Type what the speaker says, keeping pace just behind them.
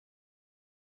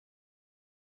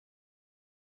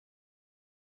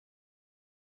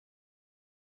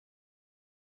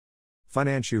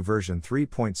Financio version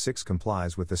 3.6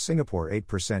 complies with the Singapore 8%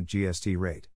 GST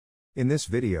rate. In this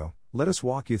video, let us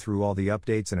walk you through all the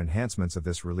updates and enhancements of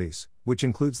this release, which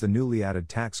includes the newly added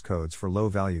tax codes for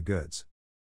low-value goods.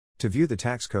 To view the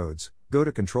tax codes, go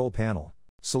to Control Panel,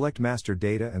 select Master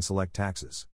Data and select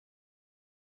Taxes.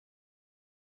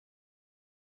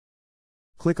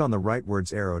 Click on the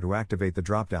rightwards arrow to activate the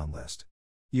drop-down list.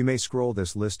 You may scroll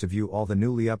this list to view all the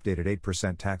newly updated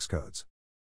 8% tax codes.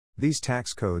 These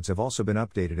tax codes have also been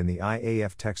updated in the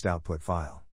IAF text output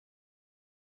file.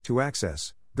 To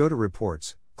access, go to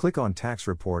Reports, click on Tax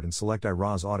Report and select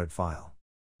IRA's audit file.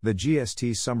 The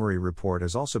GST summary report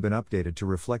has also been updated to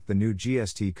reflect the new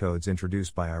GST codes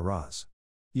introduced by IRAS.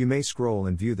 You may scroll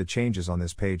and view the changes on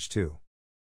this page too.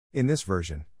 In this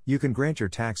version, you can grant your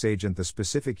tax agent the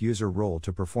specific user role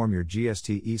to perform your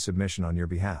GST e-submission on your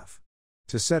behalf.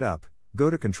 To set up, go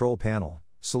to Control Panel,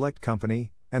 select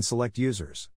Company, and select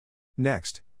Users.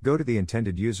 Next, go to the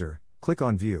intended user, click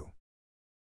on View.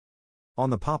 On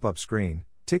the pop-up screen,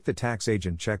 tick the Tax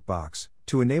Agent checkbox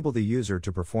to enable the user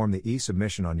to perform the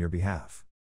e-submission on your behalf.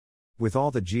 With all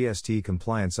the GST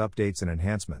compliance updates and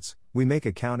enhancements, we make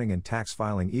accounting and tax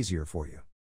filing easier for you.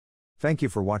 Thank you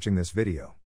for watching this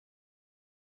video.